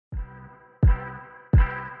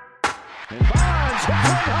Bonds hits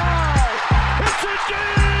it high. It's a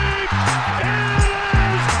deep. It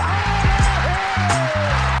is out.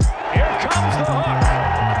 Here comes the hook.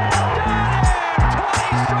 Got him.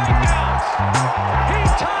 20 strikeouts. He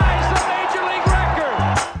ties the major league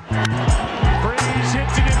record. Freeze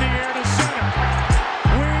hits it in the air to center.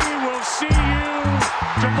 We will see you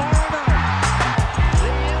tomorrow night.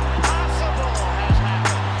 The impossible has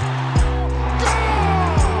happened. Goal!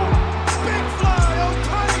 Big fly,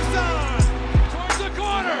 Ohtani's on. Towards the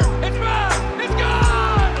corner. It's back. It's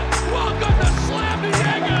gone. Welcome to Slam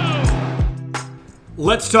Diego.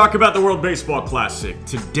 Let's talk about the World Baseball Classic.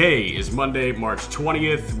 Today is Monday, March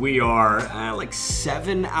 20th. We are like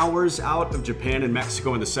 7 hours out of Japan and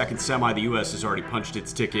Mexico in the second semi. The U.S. has already punched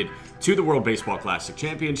its ticket to the World Baseball Classic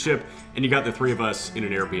Championship, and you got the three of us in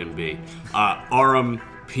an Airbnb. Aram,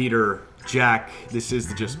 Peter, Jack, this is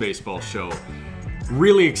the Just Baseball Show.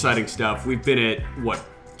 Really exciting stuff. We've been at,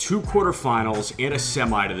 2 quarterfinals and a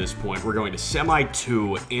semi to this point. We're going to semi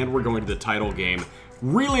 2, and we're going to the title game.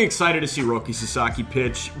 Really excited to see Roki Sasaki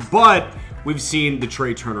pitch, but we've seen the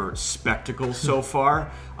Trey Turner spectacle so far.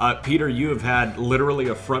 Peter, you have had literally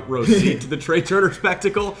a front row seat to the Trey Turner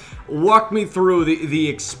spectacle. Walk me through the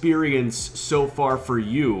experience so far for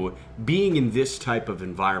you being in this type of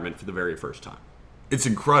environment for the very first time. It's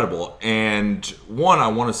incredible. And one, I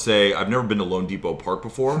want to say I've never been to Lone Depot Park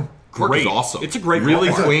before. Park is awesome. It's a great really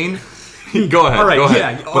ballpark. clean. Go ahead. All right, go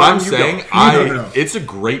ahead. yeah. But I'm saying No. it's a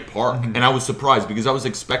great park, and I was surprised because I was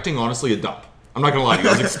expecting honestly a dump. I'm not gonna lie to you.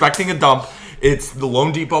 I was expecting a dump. It's the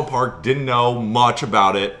Lone Depot Park. Didn't know much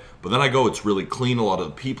about it, but then I go. It's really clean. A lot of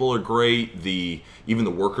the people are great. Even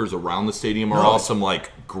the workers around the stadium are awesome. Like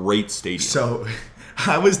great stadium. So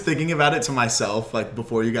I was thinking about it to myself, like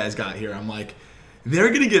before you guys got here. I'm like, they're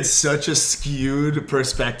going to get such a skewed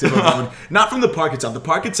perspective of not from the park itself. The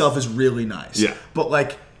park itself is really nice. Yeah. But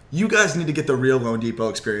like, you guys need to get the real Lone Depot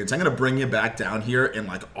experience. I'm going to bring you back down here in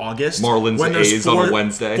like August. Marlins when there's A's on a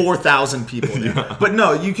Wednesday. 4,000 people there. Yeah. But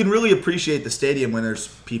no, you can really appreciate the stadium when there's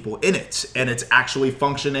people in it. And it's actually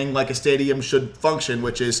functioning like a stadium should function,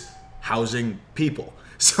 which is housing people.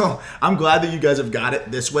 So I'm glad that you guys have got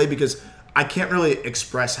it this way because I can't really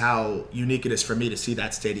express how unique it is for me to see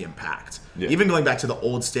that stadium packed. Yeah. Even going back to the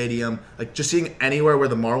old stadium, like just seeing anywhere where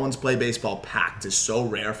the Marlins play baseball packed is so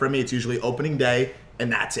rare for me. It's usually opening day and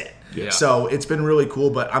that's it. Yeah. So it's been really cool,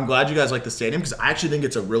 but I'm glad you guys like the stadium because I actually think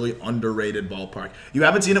it's a really underrated ballpark. You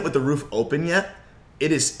haven't seen it with the roof open yet.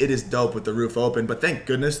 It is dope with the roof open, but thank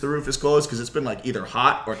goodness the roof is closed because it's been like either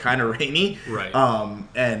hot or kind of rainy. Right.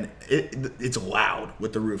 And it's loud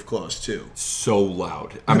with the roof closed too. So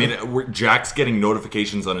loud. I mean, Jack's getting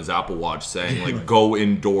notifications on his Apple Watch saying like, "Go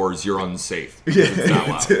indoors, you're unsafe." Yeah. It's that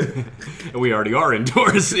loud. And we already are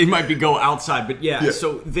indoors. It might be go outside, but yeah.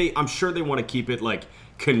 So I'm sure they want to keep it like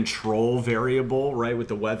control variable, right? With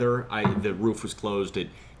the weather, the roof was closed at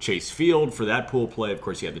Chase Field for that pool play. Of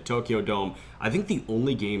course, you had the Tokyo Dome. I think the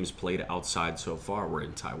only games played outside so far were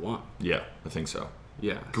in Taiwan. Yeah, I think so.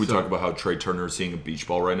 Yeah. Can we talk about how Trey Turner is seeing a beach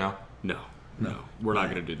ball right now? No. We're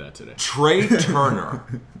not going to do that today. Trey Turner.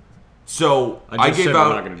 So I gave said out.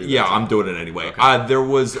 we're not gonna do that Yeah, today. I'm doing it anyway. Okay. There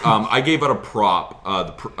was. I gave out a prop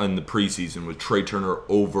in the preseason with Trey Turner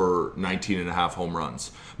over 19.5 home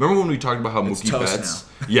runs. Remember when we talked about how Mookie toast Betts?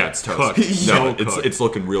 Yeah, it's toast. Cooked. No, So cooked. it's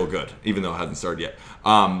looking real good, even though it hasn't started yet.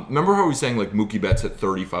 Remember how we were saying like Mookie Betts hit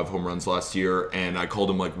 35 home runs last year, and I called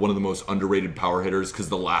him like one of the most underrated power hitters because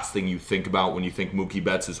the last thing you think about when you think Mookie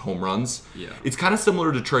Betts is home runs. Yeah. It's kind of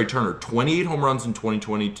similar to Trey Turner. 28 home runs in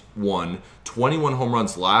 2021, 21 home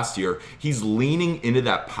runs last year. He's leaning into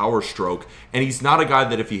that power stroke, and he's not a guy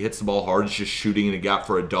that if he hits the ball hard, is just shooting in a gap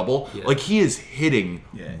for a double. Yeah. Like he is hitting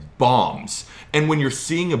bombs. And when you're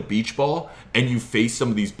seeing a beach ball and you face some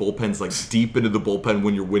of these bullpens like deep into the bullpen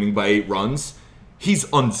when you're winning by 8 runs, he's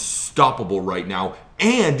unstoppable right now,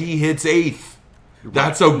 and he hits 8th.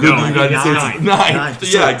 That's how good the United States is. Ninth.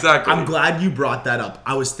 So Yeah, exactly. I'm glad you brought that up.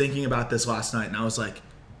 I was thinking about this last night, and I was like,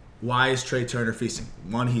 why is Trey Turner feasting?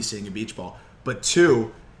 1, he's seeing a beach ball. But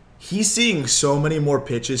 2, he's seeing so many more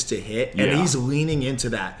pitches to hit, and he's leaning into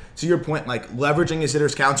that. To your point, like leveraging his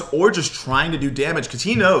hitters' counts or just trying to do damage because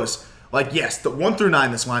he knows, like, yes, the 1 through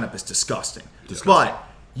 9, this lineup is disgusting. But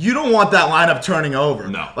you don't want that lineup turning over.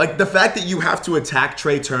 No. Like, the fact that you have to attack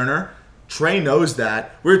Trey Turner, Trey knows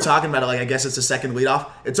that. We were talking about it, like, I guess it's a second leadoff.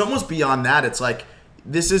 It's almost beyond that. It's like,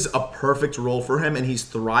 this is a perfect role for him, and he's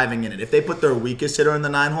thriving in it. If they put their weakest hitter in the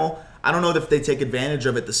 9 hole, I don't know if they take advantage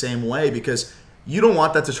of it the same way because You don't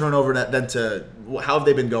want that to turn over then to how have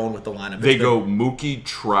they been going with the lineup? They go Mookie,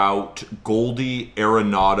 Trout, Goldie,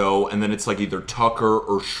 Arenado, and then it's like either Tucker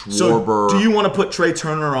or Schwarber. So do you want to put Trey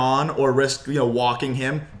Turner on or risk walking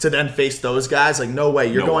him to then face those guys? Like, no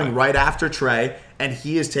way. You're going right after Trey, and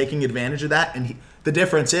he is taking advantage of that. And the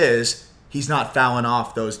difference is he's not fouling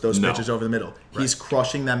off those pitches over the middle. Right. He's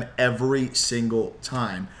crushing them every single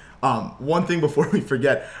time. One thing before we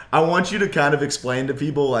forget, I want you to kind of explain to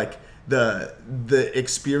people like the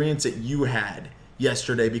experience that you had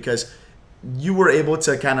yesterday, because you were able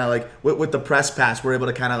to kind of like with the press pass, we're able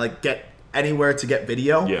to kind of like get anywhere to get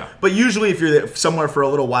video. Yeah. But usually if you're somewhere for a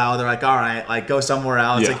little while, they're like, all right, like go somewhere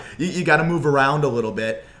else. Yeah. Like you got to move around a little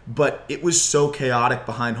bit. But it was so chaotic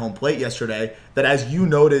behind home plate yesterday that, as you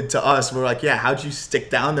noted to us, we're like, yeah, how'd you stick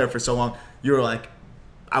down there for so long? You were like,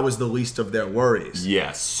 I was the least of their worries.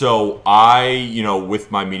 Yes. So I,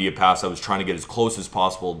 with my media pass, I was trying to get as close as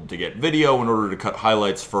possible to get video in order to cut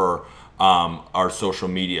highlights for our social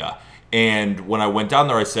media. And when I went down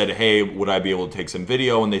there, I said, hey, would I be able to take some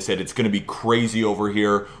video? And they said, it's going to be crazy over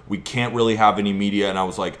here. We can't really have any media. And I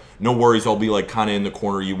was like, no worries. I'll be like kind of in the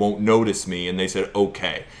corner. You won't notice me. And they said,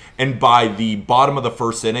 okay. And by the bottom of the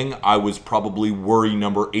first inning, I was probably worry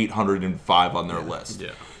number 805 on their list.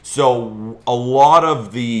 Yeah. So a lot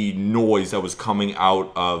of the noise that was coming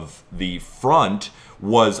out of the front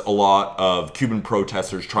was a lot of Cuban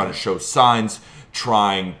protesters trying to show signs,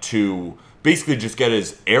 trying to basically just get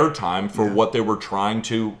his airtime for what they were trying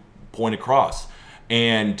to point across.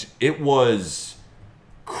 And it was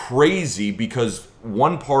crazy because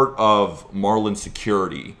one part of Marlin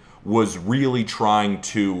security was really trying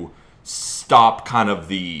to stop kind of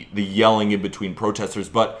the yelling in between protesters.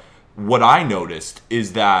 But what I noticed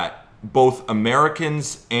is that both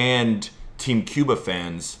Americans and Team Cuba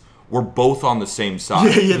fans were both on the same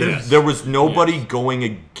side. There was nobody going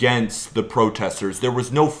against the protesters. There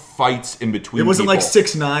was no fights in between. It wasn't people. like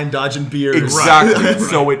 6ix9ine dodging beers. Exactly. Right.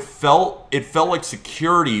 So it felt like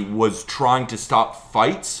security was trying to stop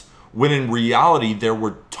fights, when in reality there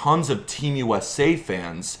were tons of Team USA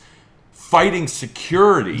fans fighting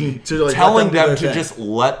security, telling them to just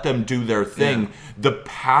let them do their thing. Yeah. The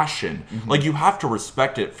passion, like you have to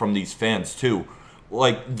respect it from these fans too.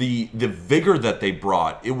 Like the vigor that they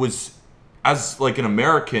brought, it was, as like an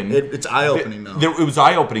American, it's eye-opening though. It was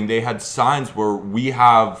eye-opening. They had signs where we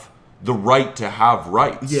have the right to have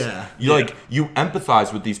rights. Like you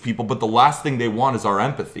empathize with these people, but the last thing they want is our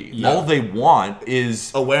empathy. Yeah. All they want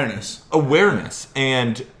is awareness.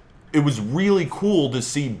 And it was really cool to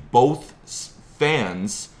see both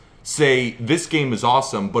fans say this game is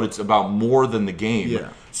awesome, but it's about more than the game.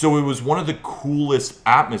 Yeah. So it was one of the coolest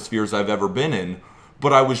atmospheres I've ever been in.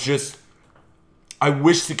 But I wish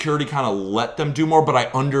security kind of let them do more, but I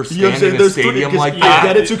understand in a stadium like that. I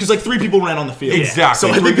get it too, because like 3 people ran on the field. Exactly.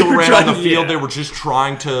 So 3 people ran on the field. They were just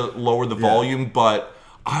trying to lower the volume, but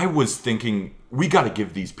I was thinking, we got to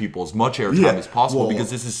give these people as much airtime as possible because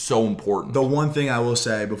this is so important. The one thing I will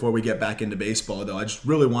say before we get back into baseball, though, I just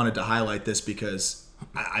really wanted to highlight this because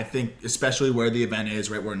I think, especially where the event is,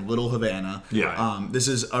 right? We're in Little Havana. Yeah. This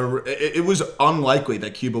is it was unlikely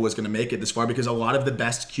that Cuba was going to make it this far because a lot of the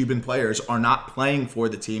best Cuban players are not playing for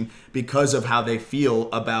the team because of how they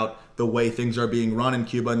feel about the way things are being run in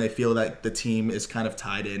Cuba, and they feel that the team is kind of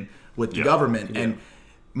tied in with the government. And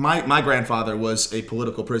my grandfather was a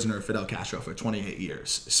political prisoner of Fidel Castro for 28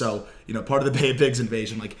 years. So, part of the Bay of Pigs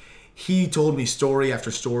invasion, like he told me story after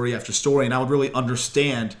story after story, and I would really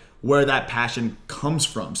understand where that passion comes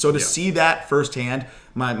from. So to see that firsthand,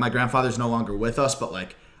 my grandfather's no longer with us, but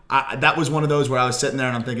like that was one of those where I was sitting there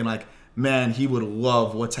and I'm thinking like, man, he would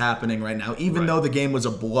love what's happening right now, even though the game was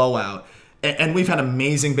a blowout. And we've had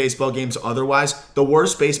amazing baseball games otherwise. The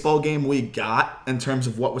worst baseball game we got in terms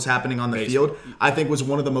of what was happening on the field, I think was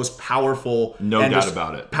one of the most powerful,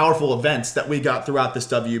 powerful events that we got throughout this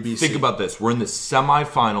WBC. Think about this. We're in the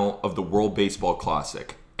semifinal of the World Baseball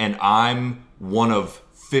Classic, and I'm one of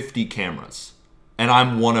 50 cameras, and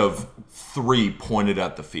I'm one of 3 pointed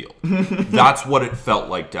at the field. That's what it felt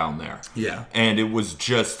like down there. Yeah. And it was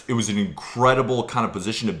an incredible kind of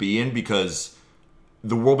position to be in because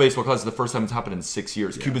the World Baseball Classic is the first time it's happened in 6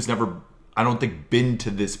 years. Yeah. Cuba's never, I don't think, been to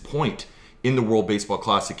this point in the World Baseball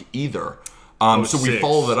Classic either. So we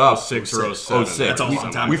followed it up. 06 or 07. 06. That's a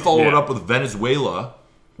long time we ago. followed it up with Venezuela,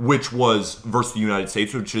 which was versus the United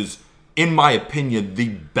States, which is, in my opinion, the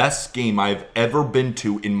best game I've ever been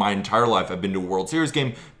to in my entire life. I've been to a World Series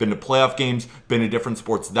game, been to playoff games, been to different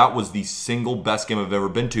sports. That was the single best game I've ever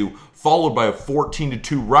been to, followed by a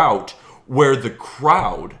 14-2 rout where the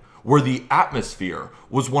crowd, where the atmosphere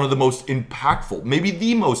was one of the most impactful, maybe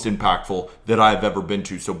the most impactful that I've ever been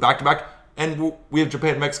to. So back-to-back, and we have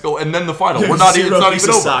Japan, Mexico, and then the final. We're not. It's not even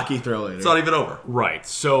over. Throw later. It's not even over. Right.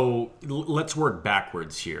 So let's work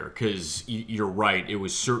backwards here, because you're right. It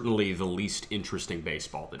was certainly the least interesting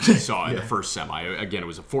baseball that we saw in the first semi. Again, it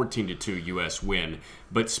was a 14-2 U.S. win.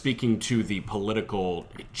 But speaking to the political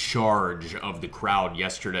charge of the crowd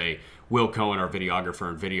yesterday, Will Cohen, our videographer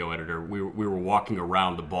and video editor, we were walking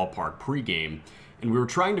around the ballpark pregame, and we were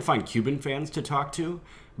trying to find Cuban fans to talk to.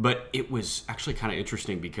 But it was actually kind of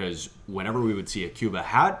interesting because whenever we would see a Cuba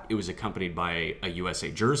hat, it was accompanied by a USA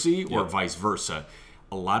jersey or vice versa.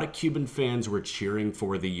 A lot of Cuban fans were cheering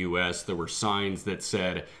for the U.S. There were signs that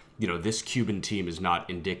said, this Cuban team is not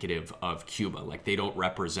indicative of Cuba. Like, they don't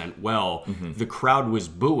represent well. Mm-hmm. The crowd was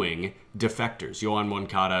booing defectors. Yohan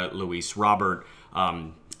Moncada, Luis Robert,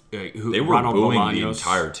 they were booing the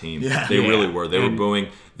entire team. Yeah. They really were. They were booing.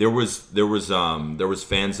 There was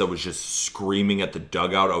fans that was just screaming at the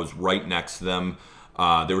dugout. I was right next to them.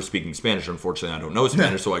 They were speaking Spanish. Unfortunately, I don't know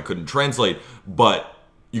Spanish, so I couldn't translate. But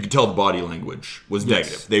you could tell the body language was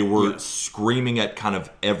negative. They were screaming at kind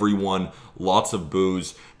of everyone. Lots of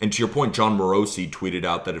boos. And to your point, John Morosi tweeted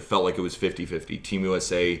out that it felt like it was 50-50. Team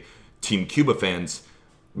USA, Team Cuba fans.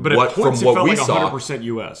 But from what we saw, 100%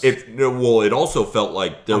 U.S. It also felt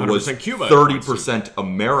like there was Cuba 30%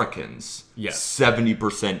 Americans,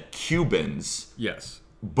 70% Cubans,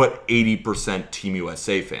 but 80% Team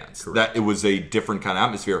USA fans. Correct. That it was a different kind of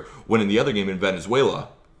atmosphere. When in the other game in Venezuela,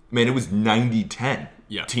 man, it was 90-10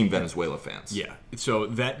 Team Venezuela fans. Yeah. So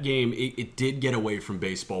that game, it did get away from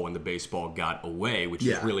baseball when the baseball got away, which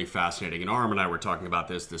is really fascinating. And Arm and I were talking about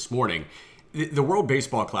this morning. The World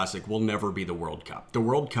Baseball Classic will never be the World Cup. The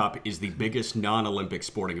World Cup is the biggest non-Olympic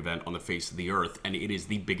sporting event on the face of the earth, and it is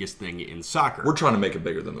the biggest thing in soccer. We're trying to make it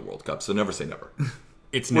bigger than the World Cup, so never say never.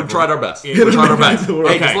 We've tried our best. We're trying our best.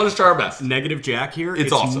 Hey, just let us try our best. Negative Jack here.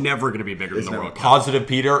 It's awesome. Never going to be bigger than the World Cup. Positive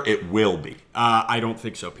Peter, it will be. I don't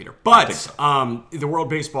think so, Peter. But the World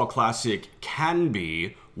Baseball Classic can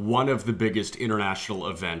be one of the biggest international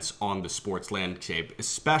events on the sports landscape,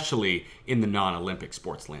 especially in the non-Olympic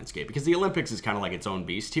sports landscape, because the Olympics is kind of like its own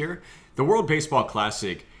beast here. The World Baseball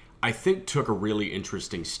Classic, I think, took a really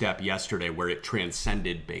interesting step yesterday where it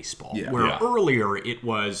transcended baseball. Earlier it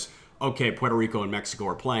was, okay, Puerto Rico and Mexico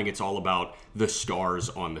are playing. It's all about the stars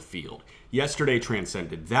on the field. Yesterday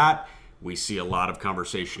transcended that. We see a lot of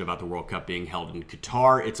conversation about the World Cup being held in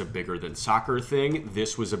Qatar. It's a bigger than soccer thing.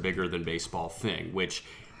 This was a bigger than baseball thing, which,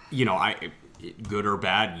 good or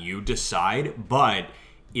bad, you decide. But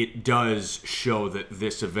it does show that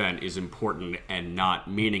this event is important and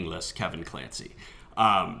not meaningless, Kevin Clancy.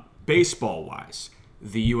 Baseball-wise,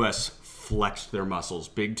 the U.S. flexed their muscles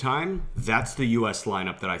big time. That's the U.S.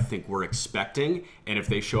 lineup that I think we're expecting. And if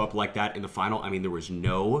they show up like that in the final, there was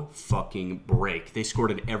no fucking break. They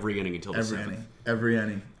scored in every inning until the seventh. Every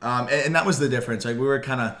inning. And that was the difference. Like,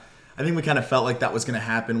 I think we kind of felt like that was going to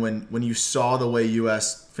happen when you saw the way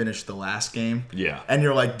U.S. finished the last game. Yeah. And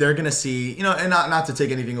you're like, they're going to see, and not to take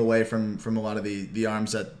anything away from a lot of the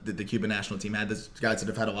arms that the Cuban national team had. There's guys that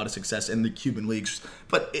have had a lot of success in the Cuban leagues,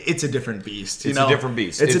 but it's a different beast. It's a different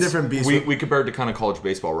beast. It's a different beast. We compared to kind of college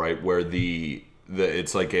baseball, right, where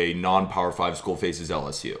it's like a non-Power 5 school faces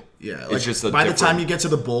LSU. Yeah. It's just by the time you get to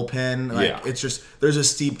the bullpen, it's just, there's a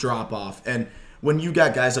steep drop off. And when you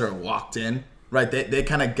got guys that are locked in, right, they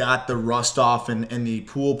kind of got the rust off and the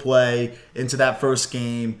pool play into that first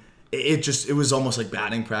game. It was almost like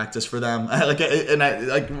batting practice for them.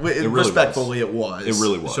 Respectfully, it was. It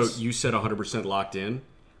really was. So you said 100% locked in.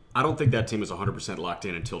 I don't think that team was 100% locked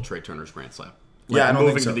in until Trey Turner's grand slam. I don't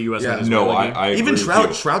think so. To the U.S. I even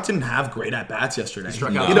agree Trout didn't have great at bats yesterday. He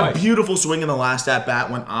struck out He had twice. a beautiful swing in the last at bat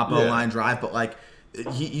when Oppo line drive, but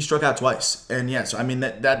he struck out twice. And so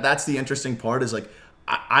that's the interesting part is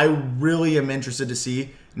I really am interested to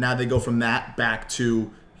see now they go from that back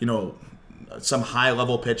to some high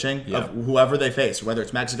level pitching of whoever they face, whether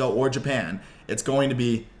it's Mexico or Japan. It's going to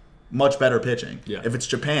be much better pitching. Yeah. If it's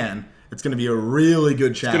Japan, it's going to be a really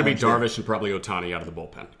good challenge. It's going to be Darvish and probably Ohtani out of the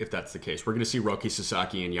bullpen, if that's the case. We're going to see Roki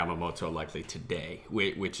Sasaki and Yamamoto likely today,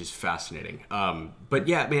 which is fascinating. But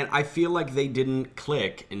yeah, man, I feel like they didn't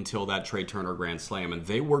click until that Trey Turner grand slam, and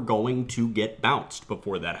they were going to get bounced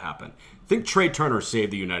before that happened. I think Trey Turner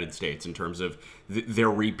saved the United States in terms of their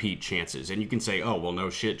repeat chances. And you can say, oh, well, no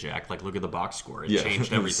shit, Jack. Look at the box score. It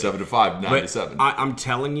changed everything. 7-5, 9-7. I'm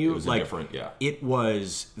telling you, it was different,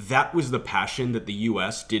 that was the passion that the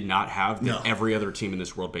U.S. did not have have that every other team in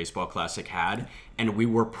this World Baseball Classic had, and we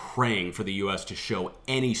were praying for the U.S. to show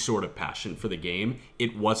any sort of passion for the game.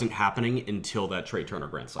 It wasn't happening until that Trey Turner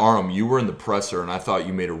grand slam. Aram, you were in the presser, and I thought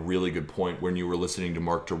you made a really good point when you were listening to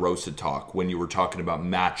Mark DeRosa talk, when you were talking about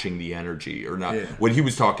matching the energy or not. Yeah. When he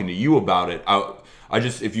was talking to you about it, I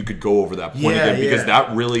just, if you could go over that point again, because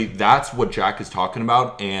that's what Jack is talking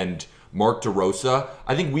about, and Mark DeRosa,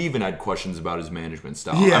 I think we even had questions about his management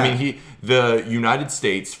style. Yeah. I mean, the United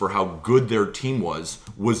States, for how good their team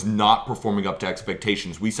was not performing up to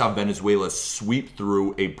expectations. We saw Venezuela sweep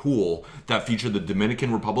through a pool that featured the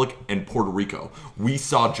Dominican Republic and Puerto Rico. We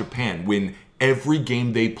saw Japan win every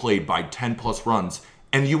game they played by 10-plus runs,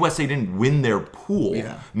 and USA didn't win their pool.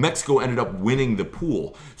 Yeah. Mexico ended up winning the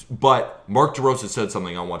pool. But Mark DeRosa said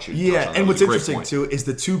something I want you to touch on. And what's interesting, too, is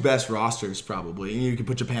the two best rosters, probably. And you can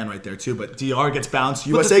put Japan right there, too. But DR gets bounced.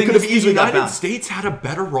 USA could have easily got bounced. The United States had a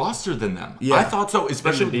better roster than them. Yeah. I thought so,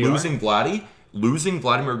 especially losing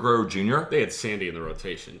Vladimir Guerrero Jr. They had Sandy in the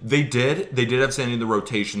rotation. They did. They did have Sandy in the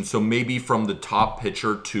rotation. So maybe from the top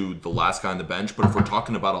pitcher to the last guy on the bench. But if we're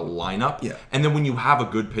talking about a lineup, and then when you have a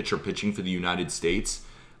good pitcher pitching for the United States,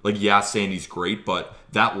 Sandy's great, but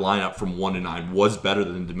that lineup from 1 to 9 was better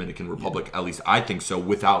than the Dominican Republic. At least I think so,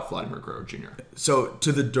 without Vladimir Guerrero Jr. So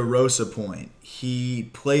to the DeRosa point, he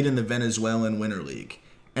played in the Venezuelan Winter League.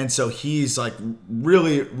 And so he's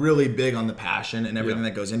really, really big on the passion and everything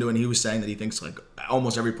that goes into it. And he was saying that he thinks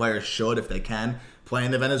almost every player should, if they can, play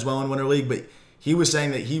in the Venezuelan Winter League. But he was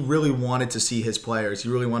saying that he really wanted to see his players. He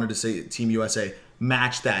really wanted to see Team USA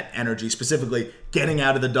match that energy, specifically getting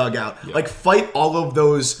out of the dugout. Fight all of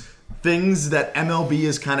those things that MLB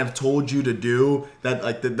has kind of told you to do,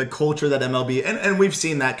 that the culture that MLB, and we've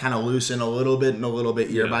seen that kind of loosen a little bit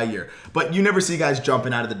year by year. But you never see guys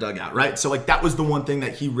jumping out of the dugout, right? So that was the one thing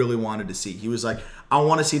that he really wanted to see. He was like, I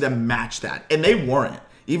want to see them match that. And they weren't.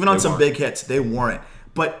 Even on some big hits, they weren't.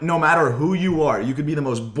 But no matter who you are, you could be the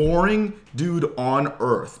most boring dude on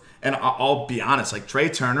earth. And I'll be honest, Trey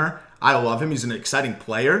Turner, I love him. He's an exciting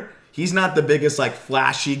player. He's not the biggest,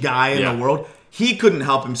 flashy guy in the world. He couldn't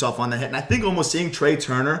help himself on the hit. And I think almost seeing Trey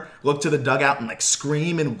Turner look to the dugout and,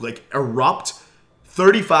 scream and, erupt,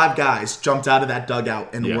 35 guys jumped out of that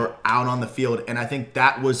dugout and were out on the field. And I think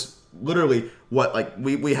that was literally what,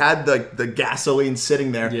 we had the gasoline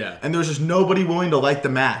sitting there. Yeah. And there was just nobody willing to light the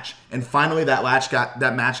match. And finally that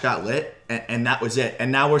match got lit, and that was it.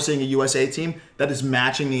 And now we're seeing a USA team that is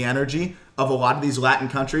matching the energy of a lot of these Latin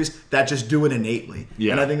countries that just do it innately.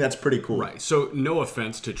 Yeah. And I think that's pretty cool. Right. So no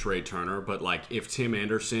offense to Trey Turner, but if Tim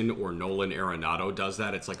Anderson or Nolan Arenado does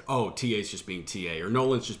that, it's TA's just being TA or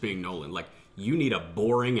Nolan's just being Nolan. You need a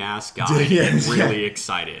boring ass guy really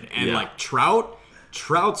excited. And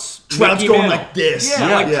Trout's going like this.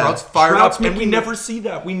 Trout's fired up, and we never see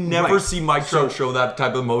that. We never see Mike Trout show that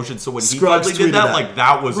type of emotion. So when he finally did that,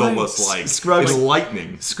 that was almost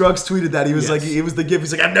enlightening. Scruggs tweeted that. He was he was the gift.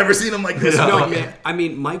 He's I've never seen him like this. I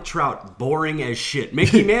mean, Mike Trout, boring as shit.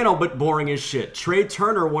 Mickey Mantle, but boring as shit. Trey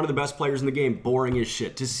Turner, one of the best players in the game, boring as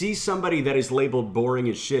shit. To see somebody that is labeled boring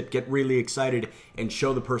as shit get really excited and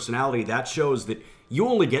show the personality, that shows that you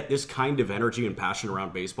only get this kind of energy and passion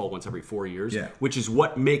around baseball once every 4 years, which is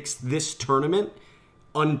what makes this tournament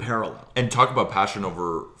unparalleled. And talk about passion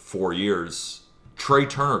over 4 years. Trey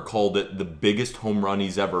Turner called it the biggest home run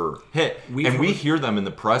he's ever hit. We hear them in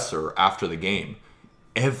the presser after the game.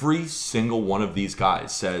 Every single one of these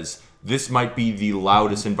guys says, this might be the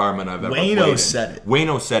loudest environment I've ever played in.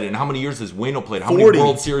 Waino said it. And how many years has Waino played? How 40. Many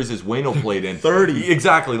World Series has Waino played in? 30.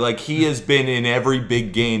 Exactly. He has been in every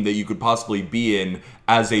big game that you could possibly be in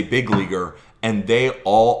as a big leaguer, and they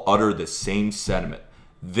all utter the same sentiment.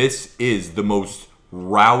 This is the most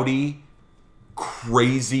rowdy,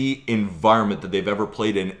 crazy environment that they've ever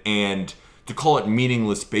played in, and to call it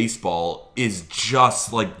meaningless baseball is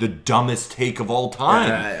just the dumbest take of all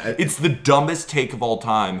time. It's the dumbest take of all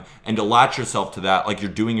time, and to latch yourself to that,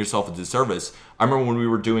 you're doing yourself a disservice. I remember when we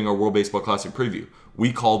were doing our World Baseball Classic preview,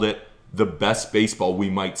 we called it the best baseball we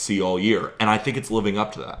might see all year, and I think it's living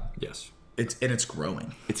up to that. Yes. It's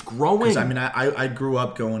growing. It's growing. I mean, I grew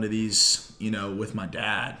up going to these, with my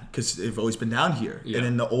dad, because they've always been down here, and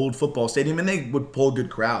in the old football stadium, and they would pull good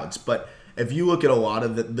crowds, but if you look at a lot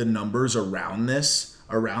of the numbers around this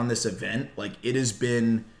event, it has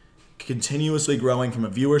been continuously growing from a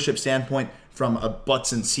viewership standpoint, from a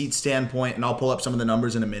butts and seats standpoint, and I'll pull up some of the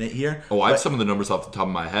numbers in a minute here. I have some of the numbers off the top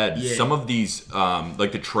of my head. Yeah. Some of these,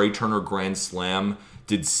 the Trey Turner Grand Slam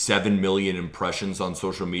did 7 million impressions on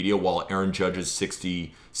social media, while Aaron Judge's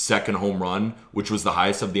 62nd home run, which was the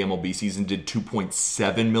highest of the MLB season, did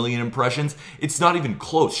 2.7 million impressions. It's not even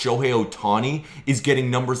close. Shohei Ohtani is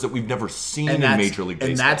getting numbers that we've never seen in Major League Baseball.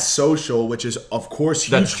 And that's social, which is, of course,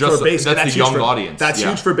 huge for baseball. That's the young audience. That's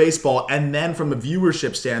huge for baseball. And then from a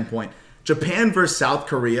viewership standpoint, Japan versus South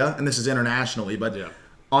Korea, and this is internationally, but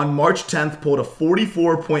on March 10th, pulled a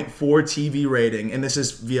 44.4 TV rating, and this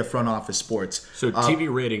is via Front Office Sports. So TV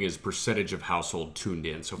rating is percentage of household tuned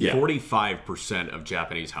in. So 45% of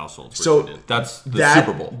Japanese households were tuned in. That's the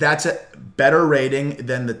Super Bowl. That's a better rating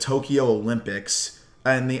than the Tokyo Olympics.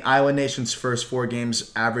 And the Island Nation's first 4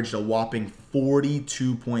 games averaged a whopping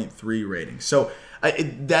 42.3 rating. So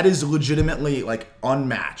that is legitimately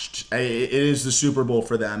unmatched. It is the Super Bowl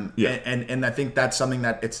for them, and I think that's something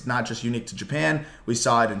that it's not just unique to Japan. We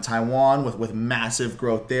saw it in Taiwan with massive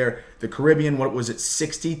growth there. The Caribbean, what was it?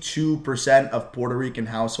 62% of Puerto Rican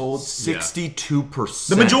households. 62%.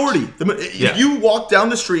 The majority. If you walk down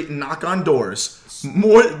the street and knock on doors,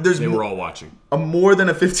 they were all watching. More than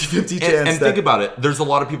a 50-50 chance. And think about it. There's a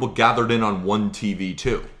lot of people gathered in on one TV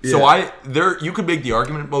too. So you could make the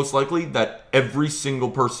argument most likely that every single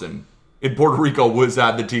person in Puerto Rico was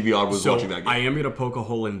at the TV on watching that game. I am going to poke a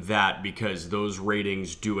hole in that because those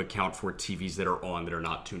ratings do account for TVs that are on that are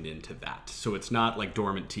not tuned into that. So it's not like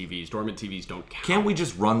dormant TVs. Dormant TVs don't count. Can't we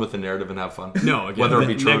just run with the narrative and have fun? No, again, whether it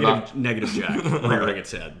be true or not. Negative Jack rearing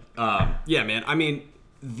its head. Yeah, man. I mean,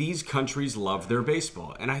 these countries love their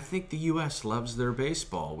baseball, and I think the U.S. loves their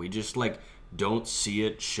baseball. We just don't see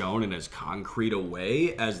it shown in as concrete a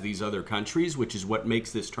way as these other countries, which is what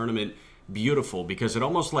makes this tournament beautiful, because it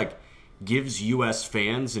almost gives U.S.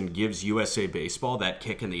 fans and gives USA baseball that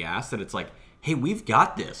kick in the ass that it's hey, we've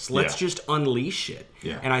got this. Let's just unleash it.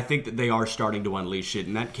 Yeah. And I think that they are starting to unleash it,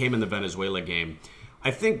 and that came in the Venezuela game.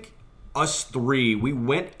 I think us three, we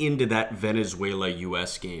went into that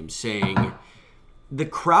Venezuela-U.S. game saying the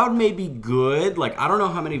crowd may be good. I don't know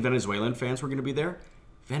how many Venezuelan fans were going to be there.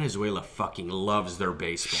 Venezuela fucking loves their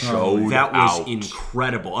baseball. That was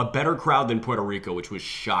incredible. A better crowd than Puerto Rico, which was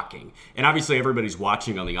shocking. And obviously everybody's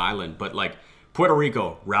watching on the island, but Puerto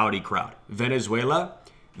Rico, rowdy crowd. Venezuela,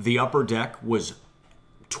 the upper deck was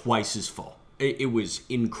twice as full. It was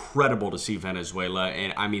incredible to see Venezuela,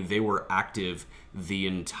 and I mean, they were active the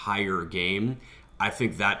entire game. I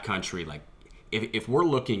think that country, if we're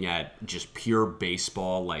looking at just pure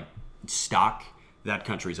baseball, stock, that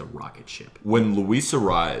country's a rocket ship. When Luis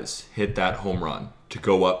Arraez hit that home run to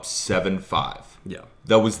go up 7-5,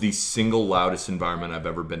 that was the single loudest environment I've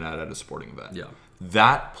ever been at a sporting event. Yeah.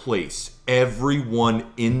 That place, everyone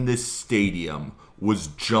in the stadium was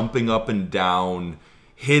jumping up and down,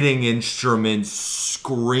 hitting instruments,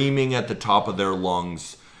 screaming at the top of their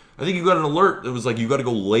lungs. I think you got an alert. It was you got to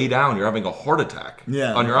go lay down. You're having a heart attack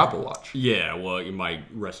on your Apple Watch. Yeah, well, my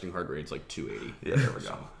resting heart rate's 280. Yeah, there we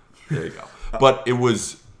go. There you go. But it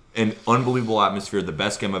was an unbelievable atmosphere, the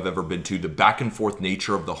best game I've ever been to. The back and forth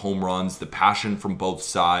nature of the home runs, the passion from both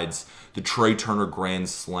sides, the Trey Turner Grand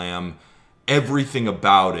Slam. Everything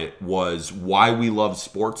about it was why we love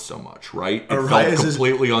sports so much, right? It felt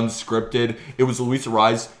completely unscripted. It was Luis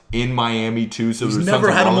Arraez in Miami too, so he's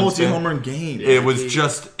never had a multi-home run game. It was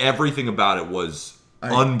just everything about it was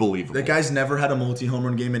unbelievable. The guy's never had a multi-home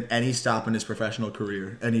run game in any stop in his professional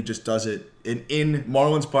career, and he just does it in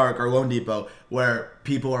Marlins Park or Lone Depot, where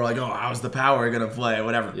people are oh, how's the power going to play,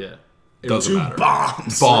 whatever. Yeah. Doesn't matter.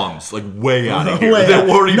 Bombs, way out of here. There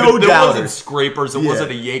wasn't scrapers. It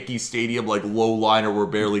wasn't a Yankee Stadium low liner where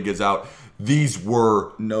barely gets out. These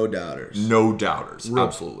were no doubters.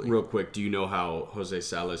 Absolutely. Real quick, do you know how Jose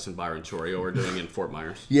Salas and Byron Chorio are doing in Fort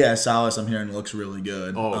Myers? Yeah, Salas, I'm hearing, looks really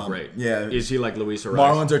good. Oh, great. Yeah. Is he like Luis Arraez?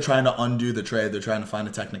 Marlins are trying to undo the trade. They're trying to find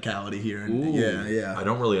a technicality here. Yeah. I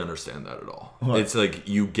don't really understand that at all. What? It's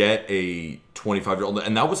you get a 25-year-old,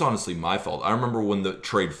 and that was honestly my fault. I remember when the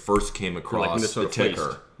trade first came across the ticker.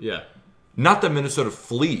 Fleeced. Yeah. Not that Minnesota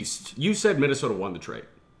fleeced. You said Minnesota won the trade.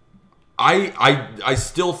 I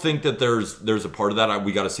still think that there's a part of that.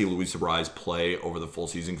 We got to see Luis Arraez play over the full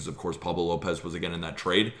season because, of course, Pablo Lopez was again in that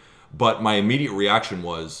trade. But my immediate reaction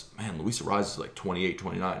was, man, Luis Arraez is 28,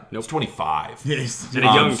 29. Nope. He's 25. Yes. And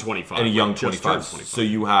a young 25. And a young 25. So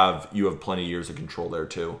you have plenty of years of control there,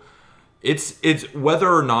 too. It's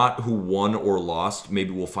whether or not who won or lost,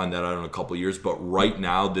 maybe we'll find that out in a couple of years. But right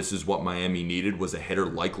now, this is what Miami needed, was a hitter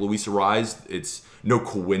like Luis Arraez. It's no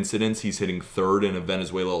coincidence he's hitting third in a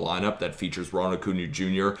Venezuela lineup that features Ronald Acuna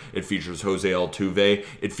Jr., it features Jose Altuve,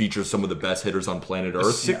 it features some of the best hitters on planet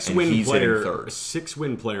Earth, hitting third. A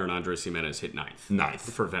 6-win player in Andres Jimenez hit ninth.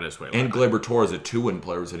 Ninth. For Venezuela. And Gleyber Torres, a 2-win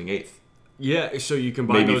player, was hitting eighth. Yeah, so you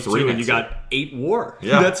combine Maybe those 3 two and next you year. got 8 WAR.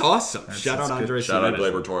 Yeah. That's awesome. Shout out good. Andres Shout out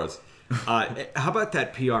Gimenez. Gleyber Torres. How about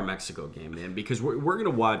that PR Mexico game, man? Because we're going to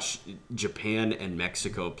watch Japan and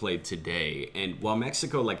Mexico play today. And while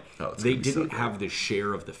Mexico, like, they didn't have the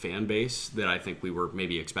share of the fan base that I think we were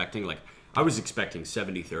maybe expecting. Like, I was expecting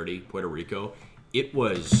 70-30 Puerto Rico. It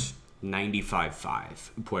was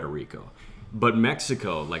 95-5 Puerto Rico. But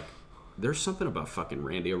Mexico, like, there's something about fucking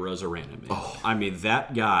Randy Arozarena, man. Oh. I mean,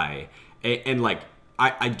 that guy. And like,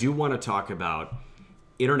 I do want to talk about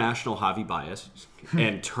international Javi Baez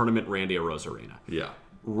and tournament Randy Arozarena. Yeah.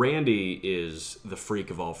 Randy is the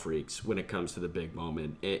freak of all freaks when it comes to the big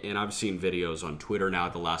moment. And I've seen videos on Twitter now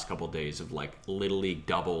the last couple of days of like Little League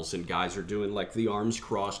doubles and guys are doing like the arms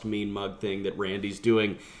crossed mean mug thing that Randy's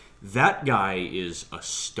doing. That guy is a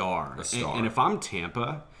star. And if I'm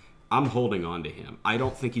Tampa, I'm holding on to him. I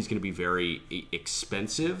don't think he's going to be very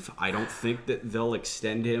expensive. I don't think that they'll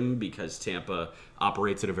extend him because Tampa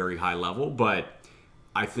operates at a very high level, but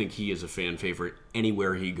I think he is a fan favorite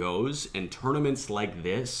anywhere he goes, and tournaments like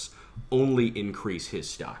this only increase his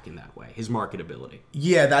stock in that way, his marketability.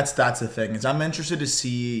 Yeah, that's the thing. Is I'm interested to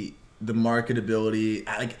see the marketability.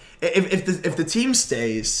 Like, if the team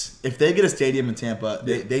stays, if they get a stadium in Tampa,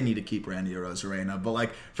 they need to keep Randy Arozarena. But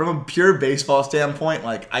like from a pure baseball standpoint,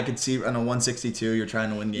 like I could see on a 162, you're trying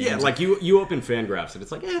to win games. Yeah, like you open Fangraphs and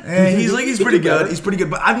it's like, he's pretty good. He's pretty good.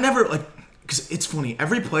 But I've never because it's funny.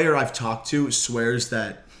 Every player I've talked to swears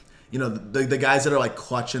that, you know, the guys that are like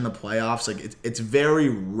clutch in the playoffs, like it's very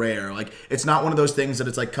rare. Like it's not one of those things that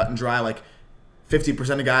it's like cut and dry. Like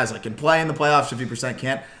 50% of guys like can play in the playoffs, 50%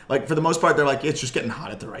 can't. Like for the most part, they're like it's just getting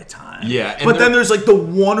hot at the right time. Yeah, but then there's like the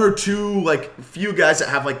one or two like few guys that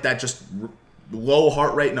have like that just low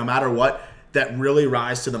heart rate no matter what that really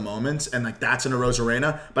rise to the moments, and like that's an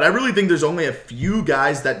Arozarena. But I really think there's only a few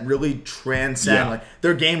guys that really transcend. Like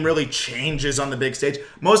their game really changes on the big stage.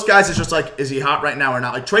 Most guys, it's just like, is he hot right now or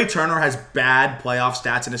not? Like Trey Turner has bad playoff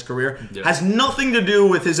stats in his career. Yeah. Has nothing to do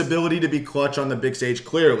with his ability to be clutch on the big stage.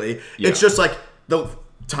 Clearly, it's just like the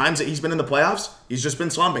times that he's been in the playoffs, he's just been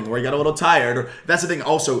slumping, or he got a little tired. Or that's the thing.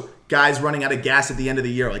 Also, guys running out of gas at the end of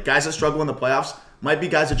the year, like guys that struggle in the playoffs, might be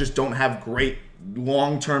guys that just don't have great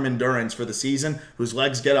long-term endurance for the season, whose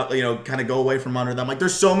legs get up, you know, kind of go away from under them. Like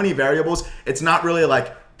there's so many variables. It's not really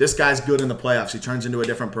like this guy's good in the playoffs. He turns into a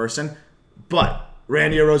different person. But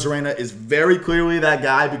Randy Arozarena is very clearly that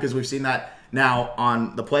guy because we've seen that now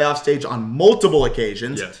on the playoff stage on multiple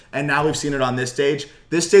occasions. Yes. And now we've seen it on this stage.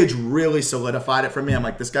 This stage really solidified it for me. I'm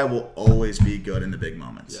like, this guy will always be good in the big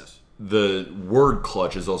moments. Yes. The word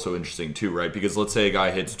clutch is also interesting too, right? Because let's say a guy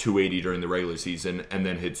hits 280 during the regular season and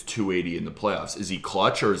then hits 280 in the playoffs. Is he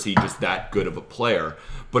clutch or is he just that good of a player?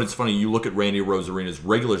 But it's funny, you look at Randy Arozarena's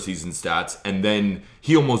regular season stats and then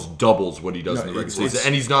he almost doubles what he does in the regular season.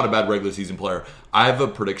 And he's not a bad regular season player. I have a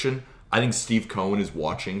prediction. I think Steve Cohen is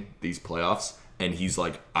watching these playoffs and he's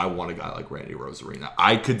like, I want a guy like Randy Arozarena.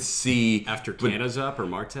 I could see after Canada's up or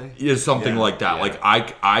Marte, something like that. Yeah.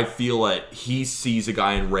 Like I feel like he sees a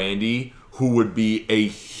guy in Randy who would be a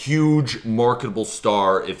huge marketable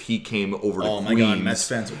star if he came over to Queens. Oh my God, Mets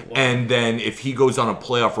fans would love. And then if he goes on a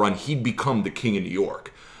playoff run, he'd become the king of New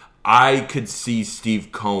York. I could see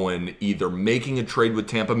Steve Cohen either making a trade with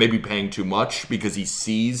Tampa, maybe paying too much because he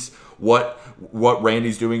sees what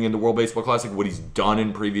Randy's doing in the World Baseball Classic, what he's done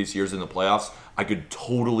in previous years in the playoffs. I could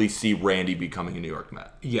totally see Randy becoming a New York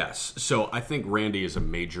Met. Yes. So I think Randy is a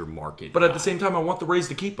major market. But at the same time, I want the Rays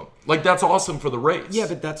to keep him. Like, that's awesome for the Rays. Yeah,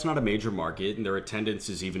 but that's not a major market, and their attendance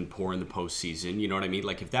is even poor in the postseason. You know what I mean?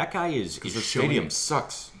 Like, if that guy is the stadium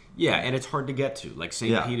sucks. Yeah, and it's hard to get to. Like,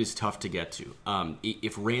 St. Pete is tough to get to.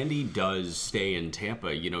 If Randy does stay in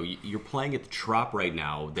Tampa, you know, you're playing at the Trop right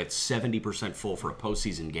now that's 70% full for a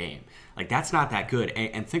postseason game. Like, that's not that good.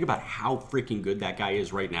 And think about how freaking good that guy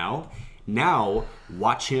is right now. Now,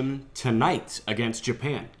 watch him tonight against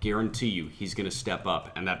Japan. Guarantee you he's going to step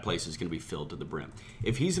up, and that place is going to be filled to the brim.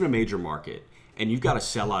 If he's in a major market, and you've got to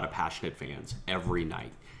sell out of passionate fans every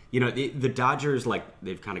night, you know, the Dodgers, like,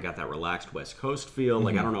 they've kind of got that relaxed West Coast feel.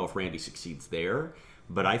 Like, I don't know if Randy succeeds there,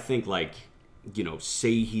 but I think, like, you know,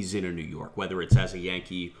 say he's in a New York, whether it's as a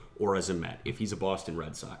Yankee or as a Met, if he's a Boston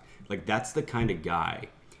Red Sox, like, that's the kind of guy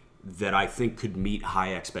that I think could meet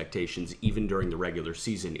high expectations even during the regular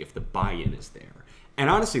season if the buy-in is there. And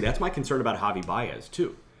honestly, that's my concern about Javi Baez,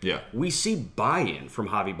 too. Yeah. We see buy-in from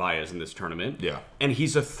Javi Baez in this tournament. Yeah. And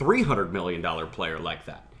he's a $300 million player like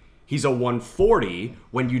that. He's a 140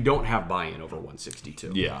 when you don't have buy-in over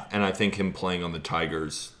 162. Yeah, and I think him playing on the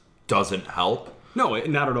Tigers doesn't help. No,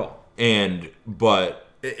 not at all. But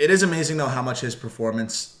it is amazing though how much his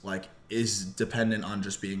performance like is dependent on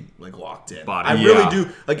just being like locked in. Body. I Yeah. really do.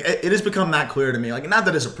 Like it has become that clear to me. Like not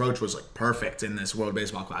that his approach was like perfect in this World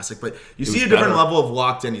Baseball Classic, but you see a different better. level of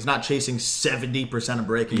locked in. He's not chasing 70% of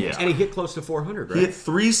breaking balls. And he hit close to 400, right? He hit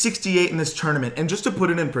 368 in this tournament. And just to put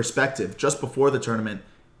it in perspective, just before the tournament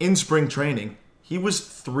in spring training, he was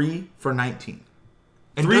 3 for 19.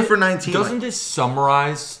 And 3 for 19. Doesn't this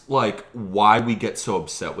summarize like why we get so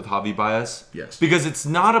upset with Javi Baez? Yes. Because it's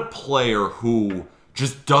not a player who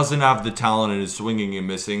just doesn't have the talent and is swinging and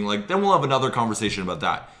missing. Like then we'll have another conversation about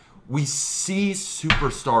that. We see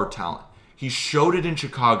superstar talent. He showed it in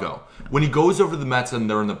Chicago. When he goes over to the Mets and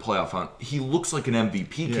they're in the playoff hunt, he looks like an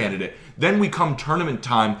MVP candidate. Then we come tournament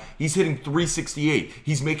time, he's hitting 368.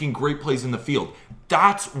 He's making great plays in the field.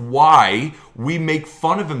 That's why we make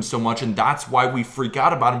fun of him so much, and that's why we freak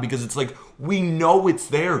out about him, because it's like, we know it's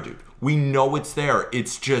there, dude. We know it's there.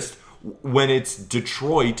 It's just when it's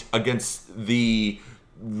Detroit against the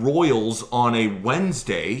Royals on a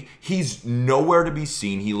Wednesday, he's nowhere to be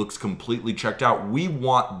seen. He looks completely checked out. We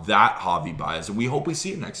want that Javi Baez, and we hope we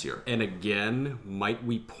see it next year. And again, might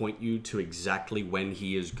we point you to exactly when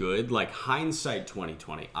he is good? Like hindsight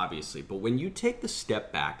 2020, obviously. But when you take the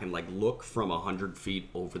step back and like look from 100 feet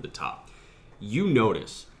over the top, you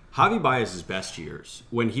notice Javi Baez's best years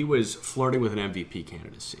when he was flirting with an MVP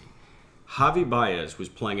candidacy. Javi Baez was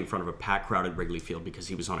playing in front of a packed, crowded Wrigley Field because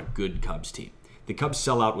he was on a good Cubs team. The Cubs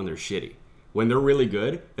sell out when they're shitty. When they're really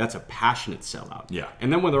good, that's a passionate sellout. Yeah.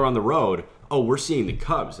 And then when they're on the road, we're seeing the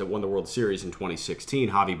Cubs that won the World Series in 2016.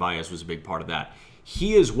 Javi Baez was a big part of that.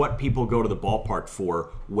 He is what people go to the ballpark for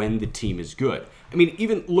when the team is good. I mean,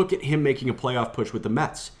 even look at him making a playoff push with the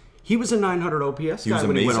Mets. He was a 900 OPS He was guy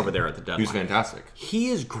when amazing. he went over there at the deadline. He was fantastic. He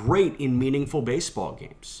is great in meaningful baseball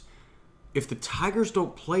games. If the Tigers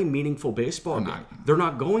don't play meaningful baseball games, they're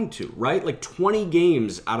not going to, right? Like 20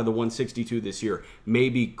 games out of the 162 this year may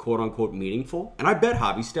be quote-unquote meaningful, and I bet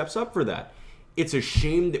Javi steps up for that. It's a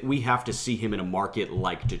shame that we have to see him in a market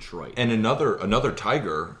like Detroit. And another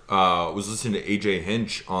Tiger was listening to AJ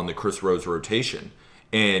Hinch on the Chris Rose rotation,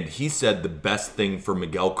 and he said the best thing for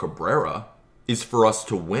Miguel Cabrera is for us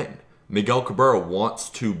to win. Miguel Cabrera wants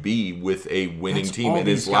to be with a winning That's team all in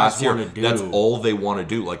his these last guys year. wanna do. That's all they want to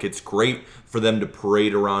do. Like, it's great for them to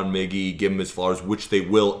parade around Miggy, give him his flowers, which they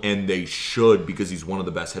will and they should, because he's one of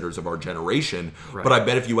the best hitters of our generation. Right. But I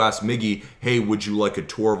bet if you ask Miggy, hey, would you like a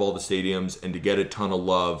tour of all the stadiums and to get a ton of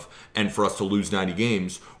love and for us to lose 90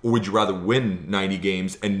 games, or would you rather win 90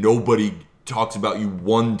 games and nobody talks about you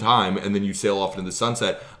one time and then you sail off into the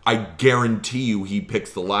sunset? I guarantee you he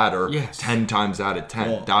picks the latter 10 times out of 10.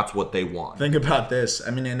 Well, that's what they want. Think about this. I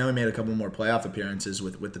mean, I know he made a couple more playoff appearances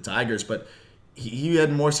with the Tigers, but he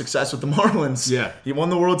had more success with the Marlins. Yeah. He won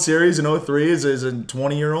the World Series in 03 as a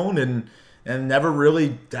 20-year-old and never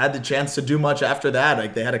really had the chance to do much after that.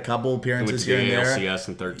 Like, they had a couple appearances here and there. ALCS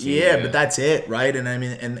in 13. Yeah, but that's it, right? And I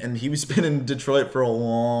mean, and he was been in Detroit for a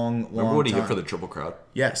long Remember what he time. hit for the Triple Crowd?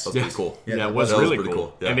 Yes. That's pretty cool. Yeah, that it was that was really pretty cool.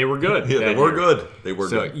 cool. Yeah. And they were good. Yeah, they that were year. good. They were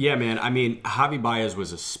So, good. yeah, man. I mean, Javi Baez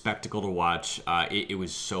was a spectacle to watch. It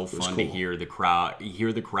was so fun to hear the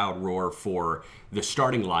crowd roar for the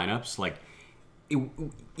starting lineups. Like,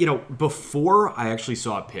 before I actually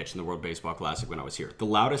saw a pitch in the World Baseball Classic when I was here, the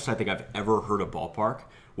loudest I think I've ever heard a ballpark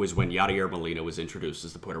was when Yadier Molina was introduced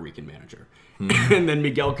as the Puerto Rican manager. And then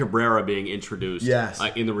Miguel Cabrera being introduced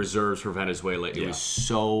in the reserves for Venezuela. It was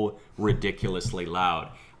so ridiculously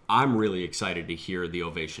loud. I'm really excited to hear the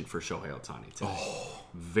ovation for Shohei Ohtani today.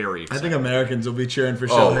 Very excited. I think Americans will be cheering for Oh,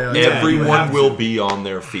 Shohei. Ohtani. everyone will be on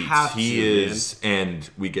their feet. Have He to, is, and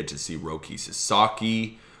we get to see Roki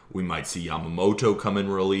Sasaki. We might see Yamamoto come in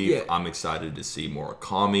relief. Yeah. I'm excited to see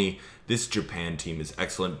Murakami. This Japan team is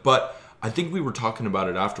excellent, but I think we were talking about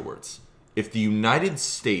it afterwards. If the United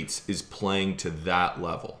States is playing to that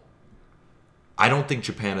level, I don't think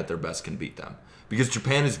Japan at their best can beat them, because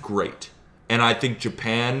Japan is great. And I think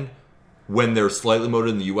Japan, when they're slightly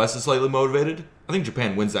motivated and the U.S. is slightly motivated, I think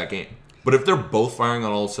Japan wins that game. But if they're both firing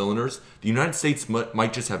on all cylinders, the United States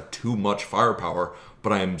might just have too much firepower.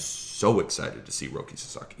 But I am so excited to see Roki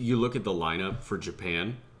Sasaki. You look at the lineup for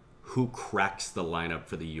Japan, who cracks the lineup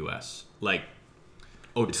for the U.S.? Like,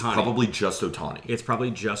 Ohtani. It's probably just Ohtani. It's probably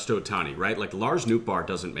just Ohtani, right? Like, Lars Nootbaar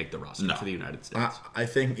doesn't make the roster No. for the United States. I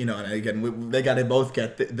think, and again, they got to both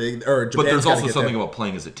get Japan. But there's also something about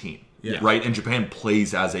playing as a team, Yeah. right? And Japan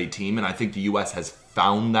plays as a team, and I think the U.S. has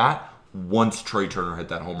found that once Trey Turner hit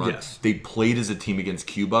that home run. Yes. They played as a team against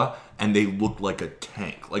Cuba, and they looked like a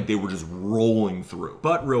tank. Like they were just rolling through.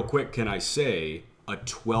 But real quick, can I say a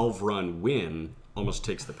 12-run win almost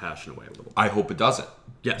takes the passion away a little bit? I hope it doesn't.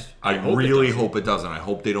 Yes. I hope really it doesn't. hope it doesn't. I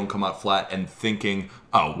hope they don't come out flat and thinking,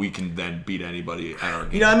 oh, we can then beat anybody at our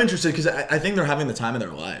game. You know, I'm interested because I think they're having the time of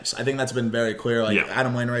their lives. I think that's been very clear. Like Yeah.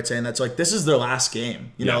 Adam Wainwright saying that's like this is their last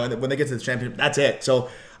game. You know, Yeah. and when they get to the championship, that's it. So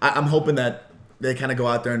I'm hoping that they kind of go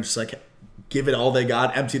out there and just like give it all they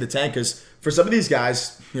got, empty the tank. Because for some of these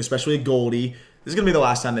guys, especially Goldie, this is going to be the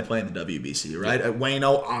last time they play in the WBC, right? Yeah.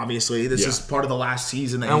 Wayno, obviously, this Yeah. is part of the last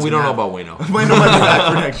season. That And he's we gonna don't know have. about Wayno. Wayno might be back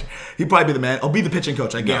for next year. He'd probably be the man. I'll be the pitching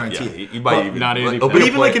coach, I guarantee it. He might But even not Andy he'll Pettit. be a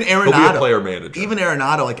even play- like an he'll be Arenado. a player manager. Even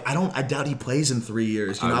Arenado, like I doubt he plays in 3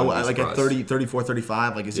 years. You I know, wouldn't be like at surprised. 30, 34,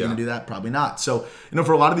 35, like is he Yeah. going to do that? Probably not. So,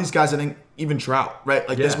 for a lot of these guys, I think even Trout, right?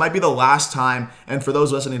 Like this Yeah. might be the last time, and for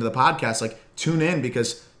those listening to the podcast, like tune in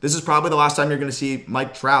because this is probably the last time you're going to see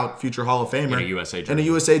Mike Trout, future Hall of Famer, In a USA In a jersey.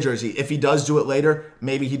 USA jersey. If he does do it later,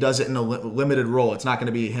 maybe he does it in a limited role. It's not going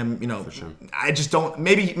to be him, I just don't,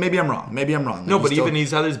 maybe I'm wrong. Maybe I'm wrong. No, Like, but even he's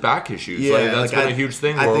had his back issues. Yeah, Like, that's like been a huge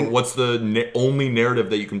thing. I Where think- what's the only narrative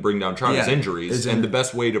that you can bring down Trout is Yeah, injuries, is and the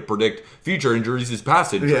best way to predict future injuries is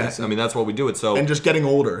past injuries. Yeah. I mean, that's why we do it. So and just getting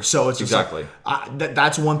older. So it's just Exactly.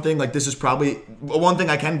 that's one thing. Like this is probably one thing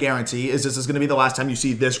I can guarantee is this is going to be the last time you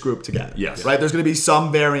see this group together. Yes. Right. There's going to be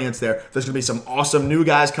some variance there. There's going to be some awesome new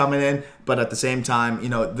guys coming in, but at the same time,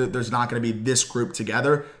 there's not going to be this group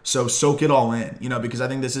together. So soak it all in. Because I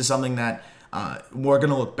think this is something that we're going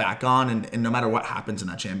to look back on, and no matter what happens in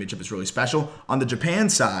that championship, it's really special. On the Japan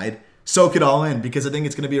side, soak it all in because I think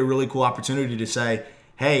it's going to be a really cool opportunity to say,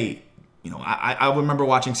 hey. I remember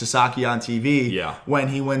watching Sasaki on TV Yeah. when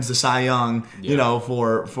he wins the Cy Young,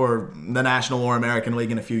 for the National or American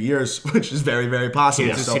League in a few years, which is very, very possible.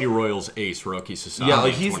 Kansas So- City Royals ace Roki Sasaki. yeah,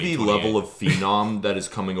 like he's the 2028. level of phenom that is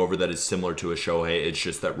coming over that is similar to a Shohei. It's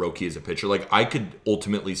just that Roki is a pitcher. Like I could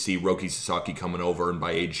ultimately see Roki Sasaki coming over, and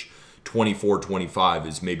by age 24, 25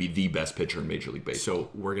 is maybe the best pitcher in Major League Baseball. So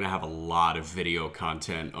we're gonna have a lot of video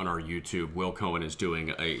content on our YouTube. Will Cohen is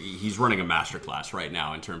he's running a masterclass right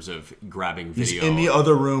now in terms of grabbing He's video. in the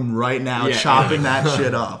other room right now, Yeah. chopping that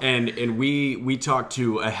shit up. And we talked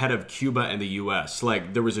to ahead of Cuba and the U.S.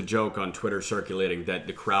 Like there was a joke on Twitter circulating that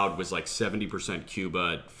the crowd was like 70%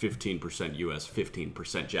 Cuba, 15% U.S.,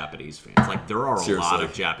 15% Japanese fans. Like there are a lot Seriously.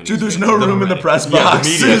 of Japanese. Dude, there's fans no that are room in the ready. press Yeah, box.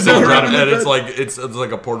 the media There's is no so room proud, in the and press- it's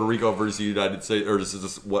like a Puerto Rico versus the United States, or this is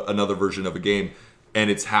just another version of a game, and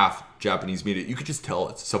it's half Japanese media. You could just tell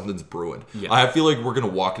it's something's brewing. Yeah. I feel like we're gonna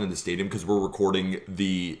walk into the stadium because we're recording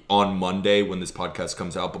on Monday when this podcast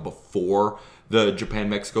comes out, but before the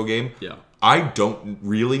Japan-Mexico game. Yeah. I don't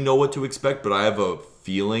really know what to expect, but I have a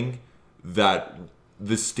feeling that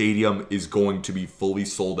the stadium is going to be fully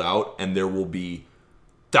sold out, and there will be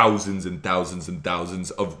thousands and thousands and thousands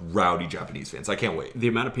of rowdy Japanese fans. I can't wait. The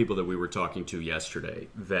amount of people that we were talking to yesterday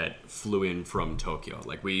that flew in from Tokyo,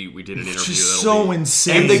 like we did an interview. just that'll so be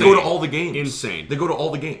insane. And they go to all the games. Insane. They go to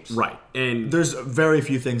all the games. Right, and There's very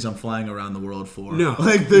few things I'm flying around the world for. No.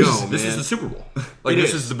 Like there's No. This Man. is the Super Bowl. Like It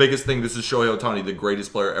this is. is the biggest thing. This is Shohei Ohtani, the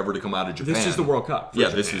greatest player ever to come out of Japan. this is the World Cup. for Yeah,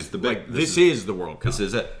 this Japan. is the big. Like this is the World Cup. This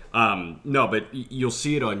is it. No, but you'll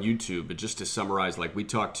see it on YouTube. But just to summarize, like we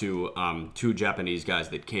talked to two Japanese guys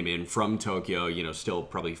that came in from Tokyo, still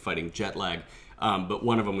probably fighting jet lag. But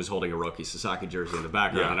one of them was holding a Roki Sasaki jersey in the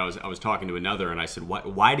background, Yeah. and I was talking to another, and I said,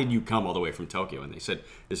 "Why did you come all the way from Tokyo?" And they said,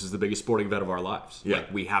 "This is the biggest sporting event of our lives. Yeah.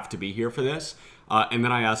 Like we have to be here for this." And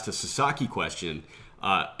then I asked a Sasaki question,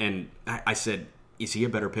 and I said, "Is he a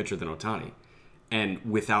better pitcher than Ohtani?" And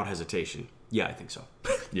without hesitation, yeah, I think so.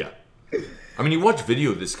 Yeah. I mean, you watch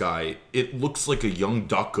video of this guy, it looks like a young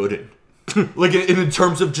Doc Gooden. Like, in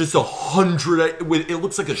terms of just 100, it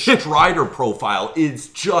looks like a Strider profile.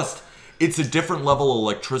 It's a different level of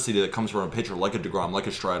electricity that comes from a pitcher like a DeGrom, like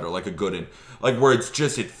a Strider, like a Gooden. Like, where it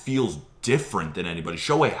feels different than anybody.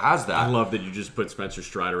 Shohei has that. I love that you just put Spencer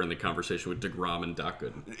Strider in the conversation with DeGrom and Doc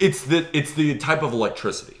Gooden. It's the type of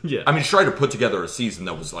electricity. Yeah. I mean, Strider put together a season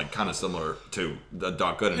that was like kind of similar to the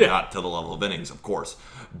Doc Gooden, Yeah. not to the level of innings, of course,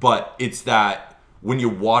 but it's that when you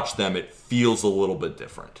watch them, it feels a little bit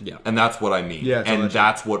different. Yeah. And that's what I mean. Yeah, it's and electric.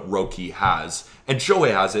 that's what Roki has, and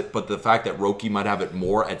Shohei has it. But the fact that Roki might have it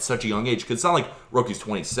more at such a young age, because it's not like Roki's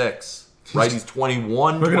 26, right? He's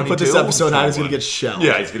 21. we're gonna put this 22. episode out. He's gonna get shelled.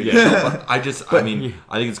 Yeah, he's gonna get shelled. I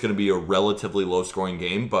think it's gonna be a relatively low-scoring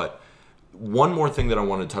game, but. One more thing that I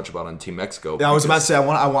want to touch about on Team Mexico. Yeah, I was about to say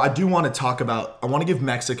I do want to talk about. I want to give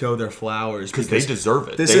Mexico their flowers because they deserve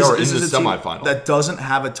it. This They is, are this in the is a team semifinal. that doesn't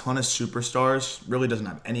have a ton of superstars. Really doesn't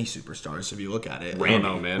have any superstars if you look at it. I don't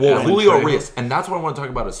know, man. Well, Alan Julio Trejo. Reyes, and that's what I want to talk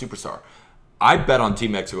about as superstar. I bet on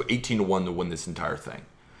Team Mexico 18-1 to win this entire thing.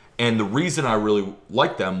 And the reason I really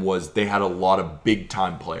liked them was they had a lot of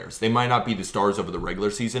big-time players. They might not be the stars over the regular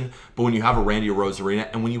season, but when you have a Randy Rosarina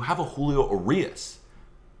and when you have a Julio Urias,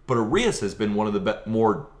 But Arias has been one of the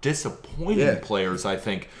more disappointing players, I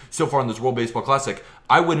think, so far in this World Baseball Classic.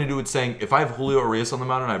 I went into it saying, if I have Julio Arias on the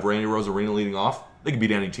mound and I have Randy Rosarina leading off, they can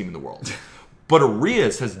beat any team in the world. But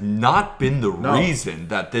Arias has not been the reason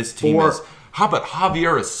that this team is. How about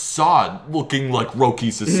Javier Assad looking like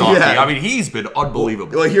Roki Sasaki? Yeah. I mean, he's been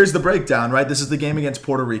unbelievable. Well, here's the breakdown, right? This is the game against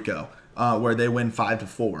Puerto Rico, where they win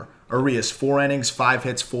 5-4. Arias, 4 innings, 5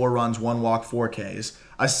 hits, 4 runs, 1 walk, 4 Ks.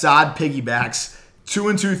 Assad piggybacks, 2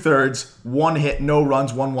 2/3, 1 hit, no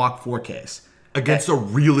runs, 1 walk, 4 Ks. Against a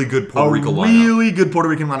really good Puerto Rico lineup. Really good Puerto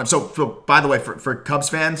Rican lineup. So by the way, for Cubs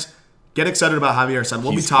fans, get excited about Javier Assad.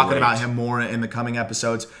 We'll be talking about him more in the coming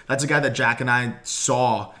episodes. That's a guy that Jack and I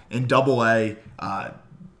saw in Double-A.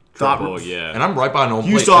 Triple, yeah. And I'm right behind home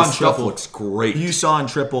plate. You saw This in stuff Triple. looks great. You saw in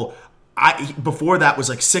Triple. Before that was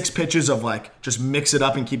like 6 pitches of like just mix it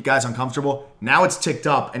up and keep guys uncomfortable. Now it's ticked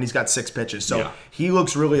up and he's got 6 pitches. So he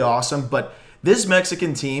looks really awesome. But this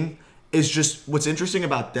Mexican team is just, what's interesting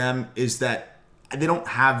about them is that they don't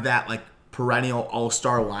have that like perennial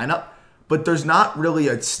all-star lineup, but there's not really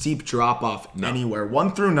a steep drop-off anywhere.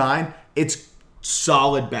 1 through 9, it's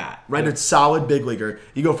solid bat, right? It's solid big leaguer.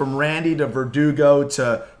 You go from Randy to Verdugo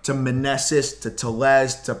to Meneses to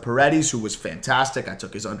Tellez to Paredes, who was fantastic. I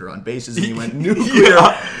took his under on bases and he went nuclear.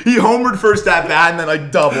 He homered first at bat and then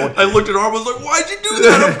like doubled. I looked at Arm, was like, why'd you do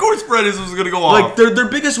that? Of course Paredes was going to go off. Like their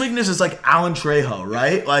biggest weakness is like Alan Trejo,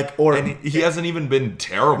 right? Like, or and he hasn't even been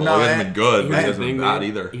terrible. No, he hasn't been good, but he hasn't been bad man,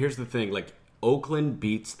 either. Here's the thing, like Oakland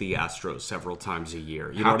beats the Astros several times a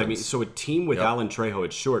year. You know what I mean? So a team with Alan Trejo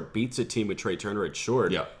at short beats a team with Trey Turner at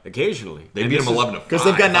short occasionally. They beat him 11-5. because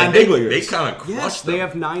they've got 9 big leaguers. They kind of crushed them. They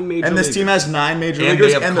have 9 major And this leaguers. team has 9 major And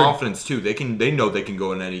leaguers. they have they're- confidence too. They know they can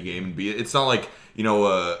go in any game and beat it. It's not like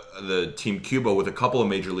the team Cuba with a couple of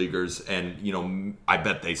major leaguers, and I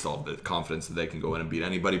bet they still have the confidence that they can go in and beat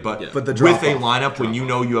anybody. But the with a drop-off. lineup, when you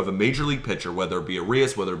know you have a major league pitcher, whether it be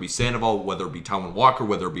Arias, whether it be Sandoval, whether it be Taijuan Walker,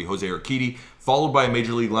 whether it be Jose Urquidy, followed by a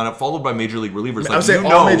major league lineup, followed by major league relievers, I would say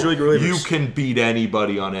all major league relievers. you can beat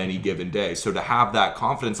anybody on any given day. So to have that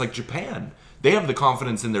confidence, like Japan. They have the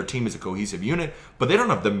confidence in their team as a cohesive unit, but they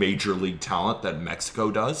don't have the major league talent that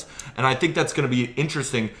Mexico does. And I think that's going to be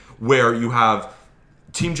interesting where you have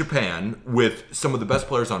Team Japan with some of the best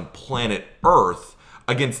players on planet Earth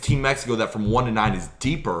against Team Mexico that from 1 to 9 is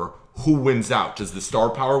deeper. Who wins out? Does the star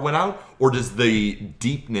power win out? Or does the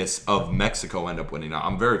deepness of Mexico end up winning out?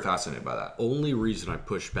 I'm very fascinated by that. Only reason I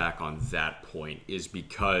push back on that point is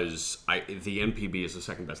because the NPB is the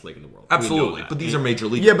second best league in the world. Absolutely. But these are major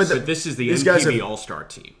leagues. Yeah, but But this is the these guys NPB have- All-Star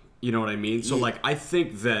team. You know what I mean? So, I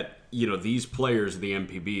think that, these players in the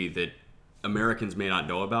NPB that Americans may not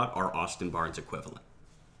know about are Austin Barnes equivalent.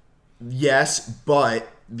 Yes, but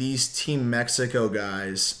these Team Mexico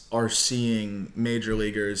guys are seeing major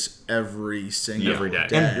leaguers every single day.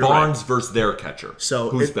 And You're Barnes right. versus their catcher. So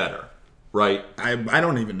who's better? Right? I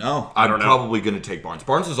don't even know. I'm don't know. probably going to take Barnes.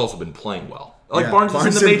 Barnes has also been playing well. Like Yeah, Barnes is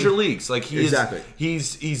Barnes in the in- major leagues. Like Exactly.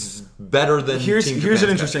 He's better than Here's Team an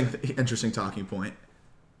Japan's interesting talking point.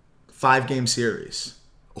 5-game series.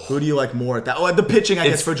 Who do you like more at that? Oh, the pitching, I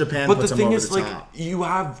guess, for Japan But puts the them thing over is, the like, top. you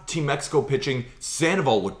have Team Mexico pitching.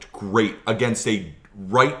 Sandoval looked great against a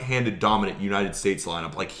right-handed dominant United States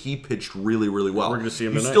lineup. Like, he pitched really, really well. We're gonna see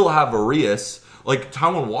him You tonight. still have Arias. Like,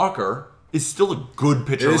 Taijuan Walker is still a good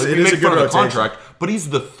pitcher. It is- Like, it we is a make good fun of the rotation. contract, but he's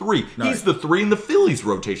the 3. He's the 3 in the Phillies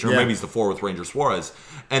rotation, or Yeah. maybe he's the 4 with Ranger Suarez.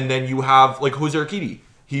 And then you have, like, Jose Urquidy.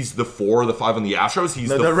 He's the 4 or the 5 on the Astros. He's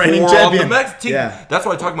the 4 reigning on the champion. Mex team. Yeah. That's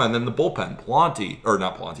what I talk about. And then the bullpen,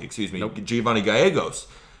 Giovanni Gallegos.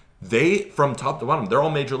 They, from top to bottom, they're all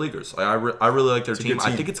major leaguers. I really like their team. good I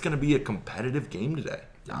team. think it's going to be a competitive game today.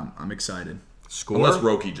 I'm excited. Score? Unless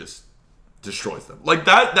Roki just destroys them. Like,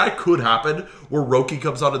 that could happen where Roki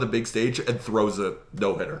comes onto the big stage and throws a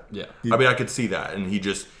no-hitter. Yeah. I mean, I could see that. And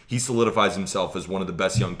he solidifies himself as one of the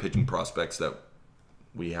best young pitching prospects that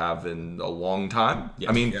we have in a long time. Yes.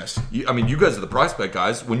 I mean, Yes. you guys are the prospect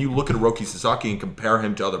guys. When you look at Roki Sasaki and compare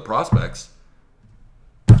him to other prospects,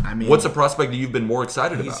 I mean, what's a prospect that you've been more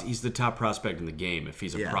excited about? He's the top prospect in the game if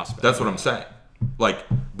he's a prospect. That's what I'm saying. Like,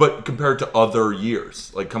 but compared to other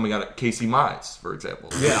years, like coming out of Casey Mize, for example.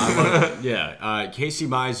 Casey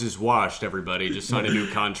Mize is washed, everybody. Just signed a new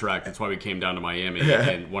contract. That's why we came down to Miami.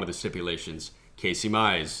 And one of the stipulations, Casey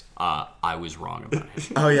Mize, I was wrong about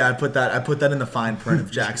him. Oh yeah, I put that in the fine print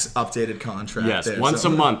of Jack's updated contract. Yes, there, once a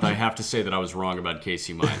month I have to say that I was wrong about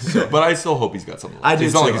Casey Mize. So. But I still hope he's got something left. I do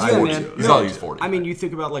It's not too. like I he's do 40. too. It's not like he's 40. I mean, you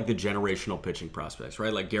think about like the generational pitching prospects,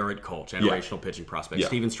 right? Like Garrett Cole, generational pitching prospect. Yeah.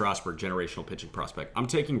 Steven Strasburg, generational pitching prospect. I'm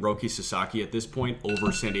taking Roki Sasaki at this point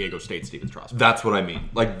over San Diego State Steven Strasburg. That's what I mean.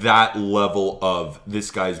 Like that level of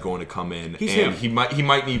this guy's going to come in, He's and him. he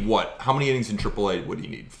might need what? How many innings in AAA would he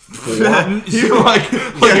need? 4?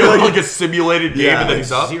 like a simulated game, and then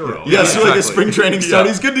he's up. 0. Yeah, so like a exactly. spring training start,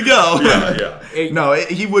 he's good to go. Yeah. No,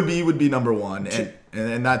 he would be number one,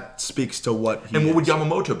 and that speaks to what he And what would is.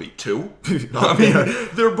 Yamamoto be? 2? I mean,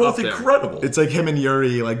 they're both Up there. incredible. It's like him and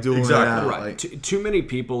Yuri like dueling Exactly. it out. Right. Like, Too many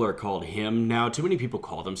people are called him now. Too many people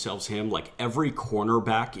call themselves him. Like every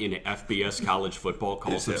cornerback in FBS college football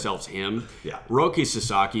calls him. themselves him. Yeah. Roki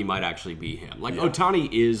Sasaki might actually be him. Like Ohtani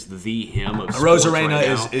is the him of sports Rosarena right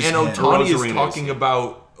is now. and him. Ohtani is Rosarena talking is-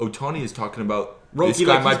 about this Roki,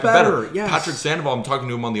 guy like, might he's be better. better, yes. Patrick Sandoval, I'm talking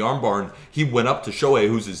to him on the armbar, and he went up to Shohei,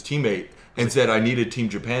 who's his teammate, and said, I need a Team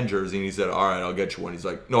Japan jersey. And he said, all right, I'll get you one. He's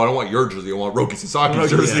like, no, I don't want your jersey. I want Roki Sasaki's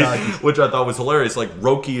Roki jersey, Sasaki. which I thought was hilarious. Like,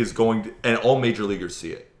 Roki is going to, and all major leaguers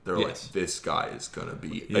see it. They're Yes. like, this guy is going to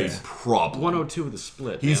be Yeah. a problem. 102 with a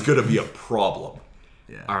split. He's man. going to be a problem.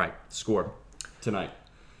 All right, score tonight.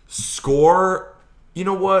 Score, you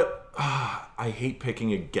know what? I hate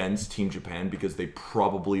picking against Team Japan because they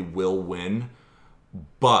probably will win.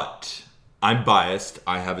 But I'm biased.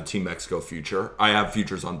 I have a Team Mexico future. I have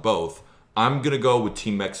futures on both. I'm going to go with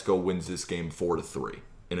Team Mexico wins this game 4-3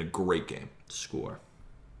 in a great game. Score.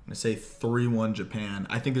 I say 3-1 Japan.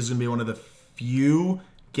 I think this is going to be one of the few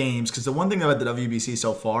games, because the one thing about the WBC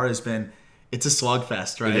so far has been it's a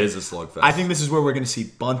slugfest, right? It is a slugfest. I think this is where we're going to see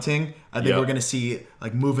bunting. I think Yep. we're going to see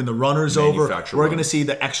like moving the runners over. Manufacture We're going to runs. see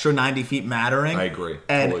the extra 90 feet mattering. I agree.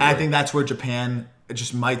 And Totally I agree. think that's where Japan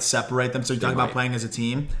just might separate them. So you're talking about might. playing as a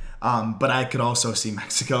team. But I could also see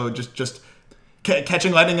Mexico just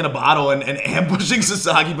catching lightning in a bottle and ambushing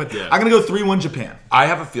Sasaki. But I'm going to go 3-1 Japan. I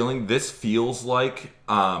have a feeling this feels like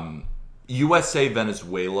USA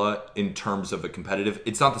Venezuela in terms of a competitive.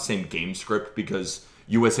 It's not the same game script because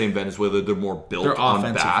USA and Venezuela, they're more built They're on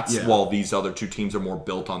offensive, bats, yeah. while these other two teams are more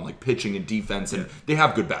built on like pitching and defense, and they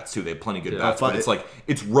have good bats too. They have plenty of good bats, But but it's like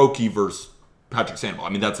it's Roki versus Patrick Sandoval. I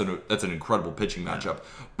mean, that's an incredible pitching matchup,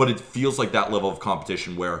 but it feels like that level of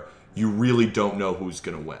competition where you really don't know who's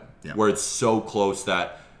going to win, where it's so close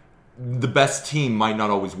that the best team might not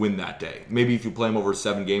always win that day. Maybe if you play them over a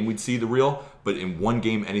 7-game, we'd see the real, but in one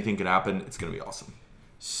game, anything can happen. It's going to be awesome.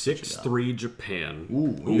 6-3 Japan.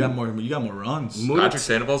 Ooh, you got more runs. Patrick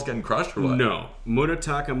Sandoval's getting crushed or what? No.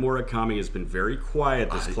 Munetaka Murakami has been very quiet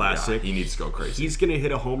this classic. Yeah, he needs to go crazy. He's going to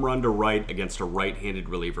hit a home run to right against a right-handed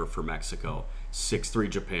reliever for Mexico. 6-3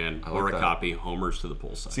 Japan. like that. Murakami homers to the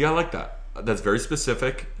pull side. See, I like that. That's very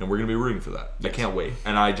specific, and we're going to be rooting for that. I can't wait.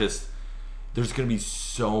 And there's going to be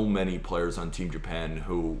so many players on Team Japan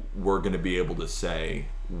who we're going to be able to say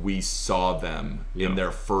we saw them in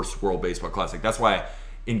their first World Baseball Classic. That's why I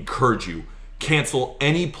encourage you, cancel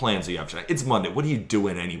any plans that you have tonight. It's Monday. What are you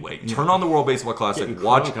doing anyway? Turn on the World Baseball Classic. Getting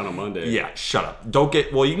Watch crunk on a Monday. Yeah, shut up. You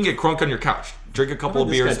can get crunk on your couch. Drink a couple of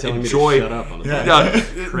This guy beers. telling me to Enjoy. shut up on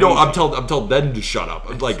the No, I'm told them to shut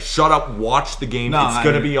up. Like, shut up. Watch the game. No, It's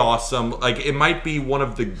gonna be awesome. Like, it might be one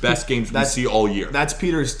of the best games we see all year. That's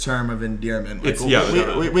Peter's term of endearment. Like,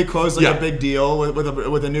 It's- we close like Yeah. a big deal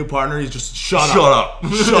with a new partner. He's just shut Shut up.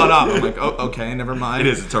 shut up. I'm like, oh, okay, never mind.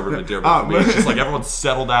 It is a term of endearment for me. It's just like everyone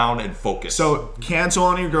settle down and focus. So cancel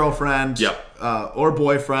on your girlfriend, Yep. or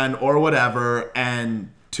boyfriend, or whatever,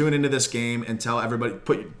 and tune into this game and tell everybody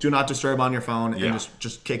do not disturb on your phone Yeah. and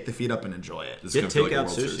just kick the feet up and enjoy it. This is Get gonna feel like a takeout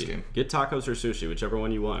World Series sushi. game. Get tacos or sushi, whichever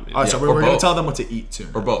one you want, man. All right, so or we're going to both. tell them what to eat too.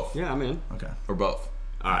 Or both. Yeah, I'm in. Okay. Or both.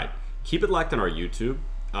 All right. Keep it locked on our YouTube.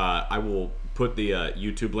 I will put the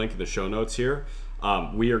YouTube link in the show notes here.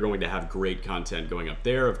 We are going to have great content going up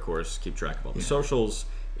there. Of course, keep track of all the socials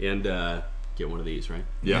and get one of these, right?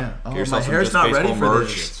 Yeah. Oh, Get my yourself some hair's Just not ready Baseball for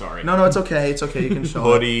merch. this. Sorry. No, it's okay. It's okay. You can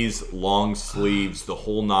show it. Hoodies, long sleeves, the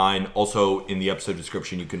whole nine. Also, in the episode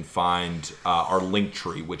description, you can find our link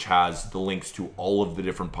tree, which has the links to all of the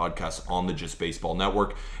different podcasts on the Just Baseball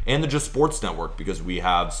Network and the Just Sports Network, because we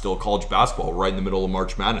have still college basketball right in the middle of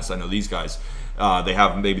March Madness. I know these guys, they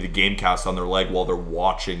have maybe the game cast on their leg while they're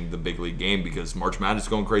watching the big league game because March Madness is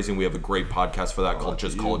going crazy, and we have a great podcast for that called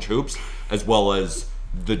Just College Hoops, as well as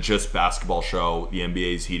the Just Basketball show. The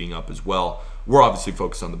NBA is heating up as well. We're obviously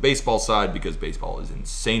focused on the baseball side because baseball is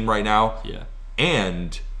insane right now. Yeah.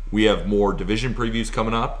 And we have more division previews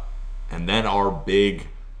coming up, and then our big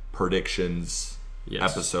predictions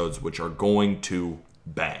episodes, which are going to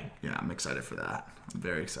bang. Yeah, I'm excited for that.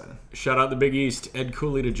 Very excited. Shout out the Big East. Ed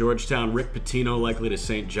Cooley to Georgetown. Rick Pitino likely to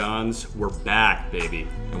St. John's. We're back, baby.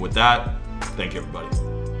 And with that, thank you,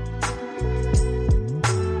 everybody.